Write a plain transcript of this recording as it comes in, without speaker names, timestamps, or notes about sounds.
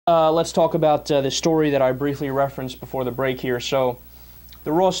Let's talk about the story that I briefly referenced before the break here. So,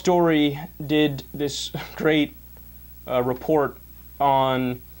 the Raw Story did this great report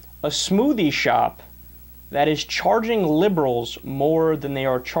on a smoothie shop that is charging liberals more than they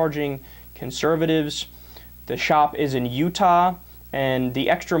are charging conservatives. The shop is in Utah, and the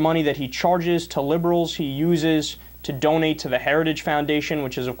extra money that he charges to liberals, he uses to donate to the Heritage Foundation,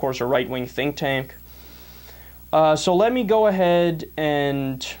 which is, of course, a right-wing think tank. So let me go ahead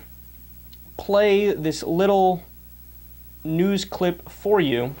and play this little news clip for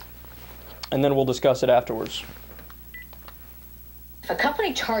you, and then we'll discuss it afterwards. If a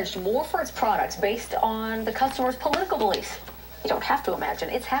company charged more for its products based on the customer's political beliefs, you don't have to imagine.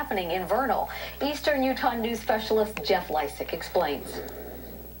 It's happening in Vernal. Eastern Utah news specialist Jeff Lysick explains.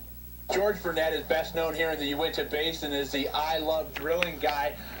 George Burnett is best known here in the Uinta Basin as the I Love Drilling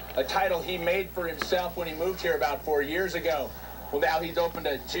guy, a title he made for himself when he moved here about 4 years ago. Well, now he's opened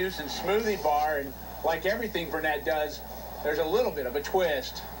a juice and smoothie bar, and like everything Burnett does, there's a little bit of a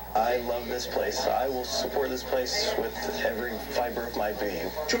twist. I love this place. I will support this place with every fiber of my being.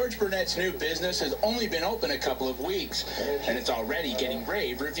 George Burnett's new business has only been open a couple of weeks, and it's already getting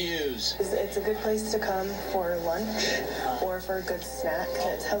rave reviews. It's a good place to come for lunch or for a good snack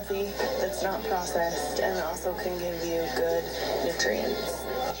that's healthy, that's not processed, and also can give you good nutrients.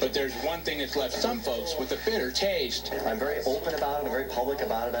 But there's one thing that's left some folks with a bitter taste. I'm very open about it. I'm very public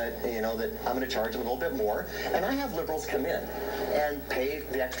about it. That I'm going to charge them a little bit more. And I have liberals come in and pay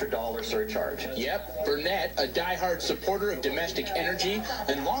the extra dollar surcharge. Yep, Burnett, a diehard supporter of domestic energy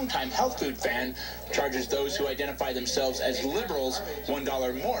and longtime health food fan, charges those who identify themselves as liberals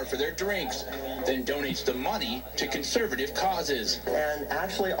 $1 more for their drinks, then donates the money to conservative causes. And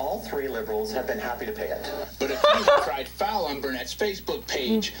actually, all three liberals have been happy to pay it. But a few have cried foul on Burnett's Facebook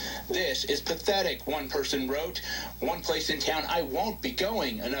page. This is pathetic, one person wrote. One place in town I won't be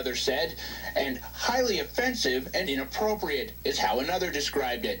going, another said. And highly offensive and inappropriate is how another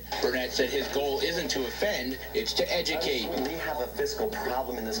described it. Burnett said his goal isn't to offend, it's to educate. We have a fiscal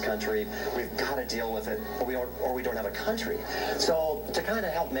problem in this country. We've got to deal with it, or we don't have a country. So to kind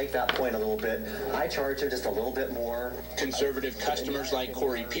of help make that point a little bit, I charge him just a little bit more. Conservative customers like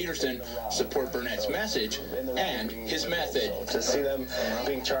Corey Peterson support Burnett's message and his method. To see them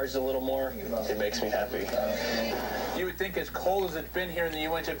being charged a little more, it makes me happy. You would think as cold as it's been here in the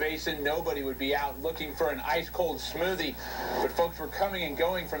Uinta Basin, nobody would be out looking for an ice-cold smoothie. But folks were coming and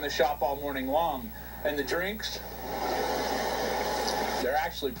going from the shop all morning long. And the drinks, they're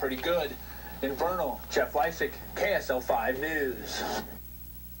actually pretty good. In Vernal, Jeff Lysick, KSL 5 News.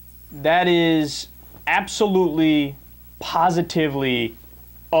 That is absolutely, positively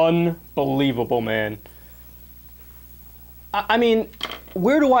unbelievable, man. I mean,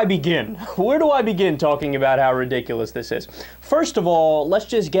 where do I begin? Where do I begin talking about how ridiculous this is? First of all, let's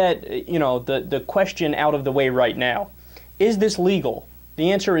just get, the question out of the way right now. Is this legal?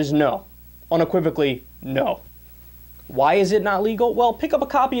 The answer is no. Unequivocally, no. Why is it not legal? Well, pick up a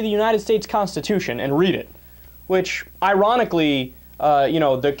copy of the United States Constitution and read it, which, ironically,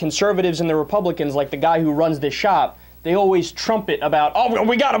 the conservatives and the Republicans, like the guy who runs this shop, they always trumpet about, oh,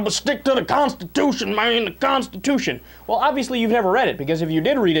 we got to stick to the Constitution, man, the Constitution. Well, obviously you've never read it, because if you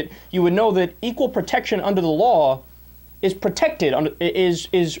did read it, you would know that equal protection under the law is protected,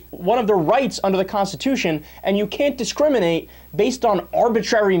 is one of the rights under the Constitution, and you can't discriminate based on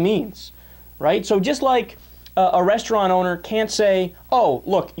arbitrary means, right? So just like a restaurant owner can't say, oh,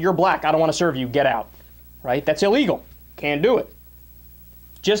 look, you're black, I don't want to serve you, get out, right? That's illegal. Can't do it.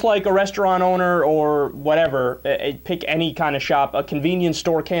 Just like a restaurant owner or whatever, pick any kind of shop, a convenience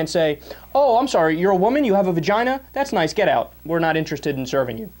store can't say, oh, I'm sorry, you're a woman, you have a vagina? That's nice, get out. We're not interested in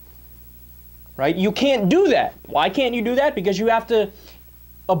serving you. Right? You can't do that. Why can't you do that? Because you have to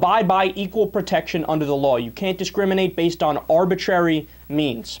abide by equal protection under the law. You can't discriminate based on arbitrary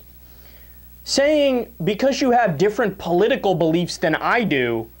means. Saying, because you have different political beliefs than I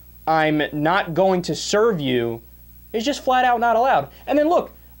do, I'm not going to serve you, is just flat out not allowed. And then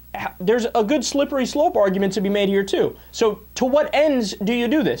look, there's a good slippery slope argument to be made here too. So to what ends do you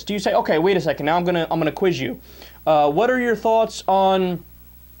do this? Do you say, okay, wait a second, now I'm gonna quiz you. What are your thoughts on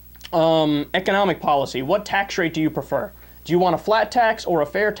economic policy? What tax rate do you prefer? Do you want a flat tax or a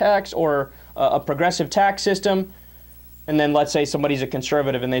fair tax or a progressive tax system? And then let's say somebody's a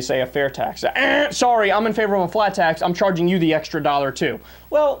conservative and they say a fair tax. Sorry, I'm in favor of a flat tax. I'm charging you the extra $1 too.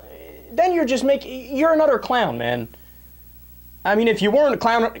 Well, then you're another clown, man. I mean, if you weren't a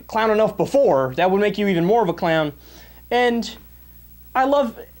clown enough before, that would make you even more of a clown. And I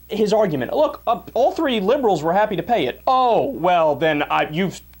love his argument. Look, all three liberals were happy to pay it. Oh, well, then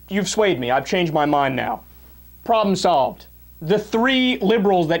you've swayed me. I've changed my mind now. Problem solved. the 3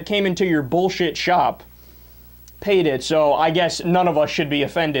 liberals that came into your bullshit shop paid it, so I guess none of us should be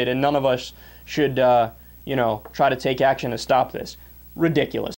offended and none of us should, you know, try to take action to stop this. Ridiculous.